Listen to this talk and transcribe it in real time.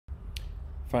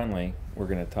Finally, we're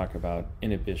going to talk about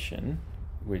inhibition,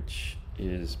 which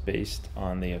is based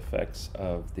on the effects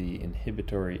of the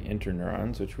inhibitory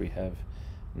interneurons, which we have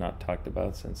not talked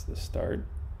about since the start.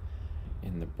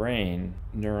 In the brain,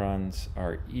 neurons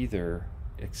are either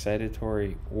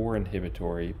excitatory or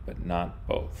inhibitory, but not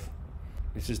both.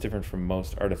 This is different from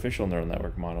most artificial neural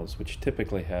network models, which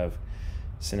typically have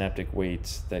synaptic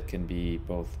weights that can be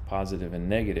both positive and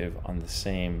negative on the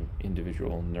same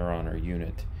individual neuron or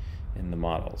unit in the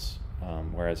models.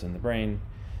 Whereas in the brain,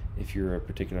 if you're a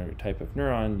particular type of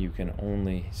neuron, you can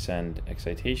only send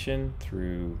excitation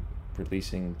through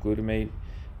releasing glutamate,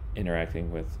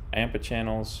 interacting with AMPA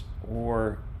channels,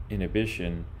 or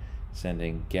inhibition,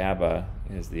 sending GABA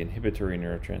as the inhibitory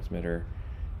neurotransmitter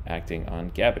acting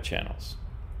on GABA channels.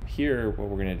 Here, what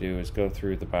we're going to do is go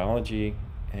through the biology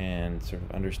and sort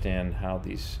of understand how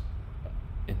these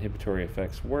inhibitory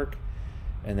effects work,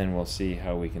 and then we'll see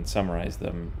how we can summarize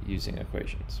them using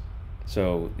equations.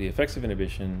 So the effects of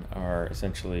inhibition are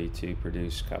essentially to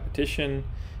produce competition,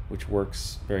 which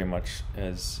works very much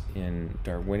as in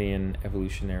Darwinian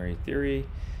evolutionary theory.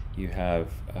 You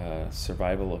have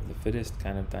survival of the fittest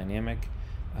kind of dynamic,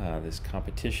 this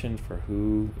competition for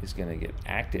who is going to get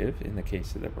active in the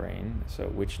case of the brain, so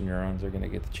which neurons are going to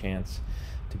get the chance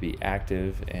to be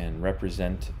active and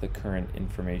represent the current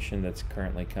information that's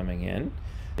currently coming in.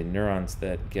 The neurons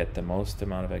that get the most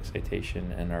amount of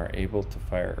excitation and are able to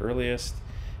fire earliest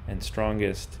and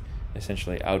strongest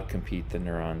essentially outcompete the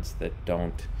neurons that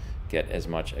don't get as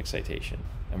much excitation.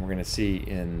 And we're going to see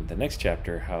in the next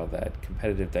chapter how that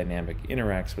competitive dynamic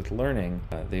interacts with learning.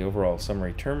 The overall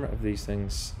summary term of these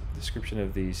things, description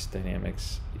of these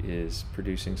dynamics, is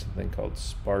producing something called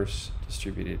sparse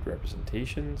distributed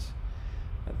representations.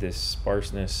 This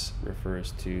sparseness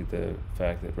refers to the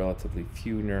fact that relatively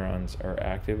few neurons are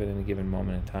active at any given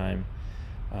moment in time,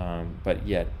 but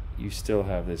yet you still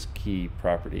have this key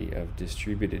property of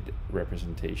distributed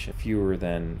representation, fewer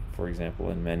than, for example,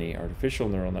 in many artificial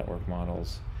neural network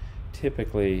models.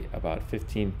 Typically, about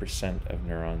 15% of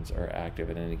neurons are active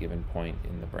at any given point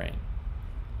in the brain.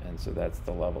 And so that's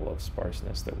the level of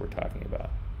sparseness that we're talking about.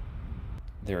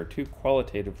 There are two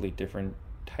qualitatively different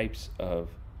types of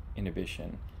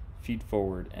inhibition: feed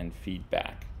forward and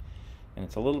feedback. And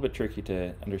it's a little bit tricky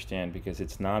to understand because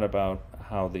it's not about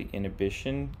how the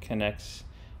inhibition connects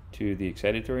to the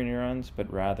excitatory neurons, but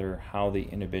rather how the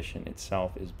inhibition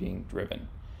itself is being driven.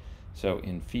 So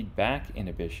in feedback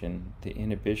inhibition, the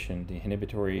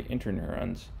inhibitory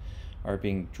interneurons are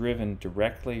being driven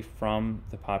directly from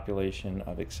the population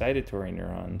of excitatory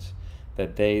neurons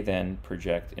that they then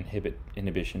project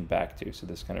inhibition back to. So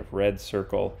this kind of red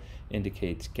circle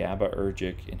indicates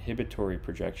GABAergic inhibitory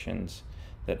projections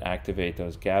that activate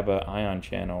those GABA ion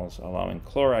channels, allowing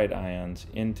chloride ions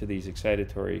into these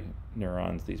excitatory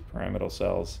neurons, these pyramidal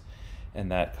cells, and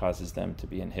that causes them to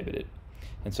be inhibited.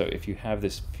 And so if you have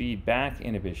this feedback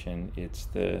inhibition, it's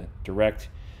the direct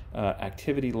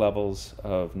activity levels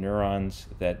of neurons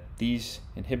that these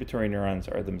inhibitory neurons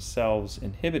are themselves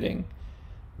inhibiting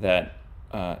that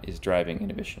is driving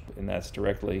inhibition. And that's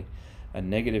directly a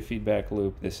negative feedback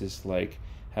loop. This is like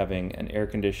having an air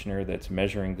conditioner that's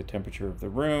measuring the temperature of the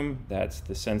room. That's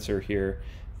the sensor here.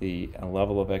 The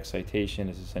level of excitation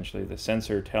is essentially the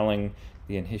sensor telling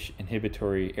the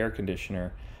inhibitory air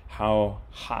conditioner how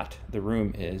hot the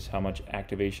room is, how much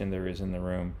activation there is in the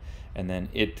room, and then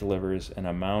it delivers an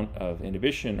amount of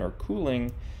inhibition or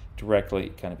cooling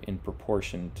directly kind of in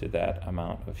proportion to that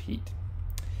amount of heat.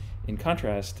 In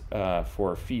contrast,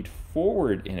 for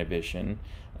feed-forward inhibition,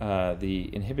 the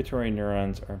inhibitory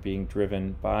neurons are being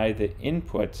driven by the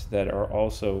inputs that are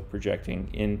also projecting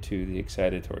into the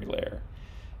excitatory layer.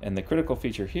 And the critical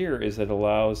feature here is that it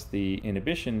allows the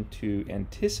inhibition to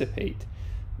anticipate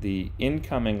the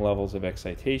incoming levels of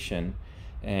excitation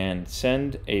and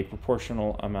send a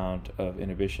proportional amount of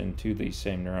inhibition to these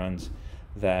same neurons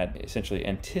that essentially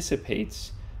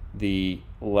anticipates the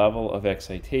level of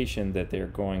excitation that they're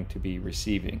going to be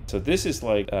receiving. So this is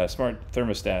like smart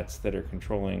thermostats that are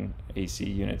controlling AC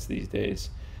units these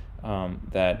days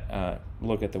that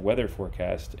look at the weather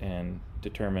forecast and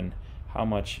determine how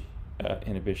much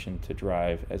inhibition to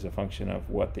drive as a function of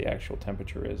what the actual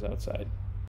temperature is outside.